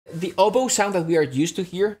The oboe sound that we are used to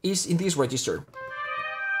here is in this register.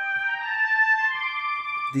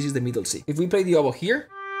 This is the middle C. If we play the oboe here,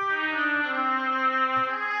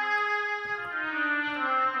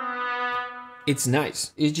 it's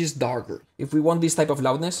nice. It's just darker. If we want this type of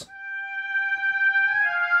loudness,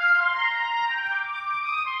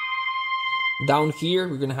 down here,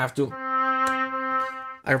 we're gonna have to...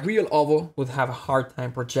 A real oboe would have a hard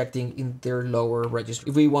time projecting in their lower register.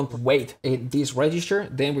 If we want weight in this register,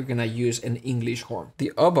 then we're gonna use an English horn.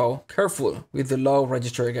 The oboe, careful with the low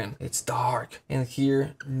register again. It's dark. And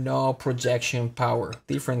here, no projection power,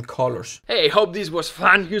 different colors. Hey, hope this was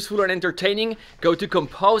fun, useful, and entertaining. Go to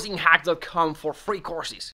composinghack.com for free courses.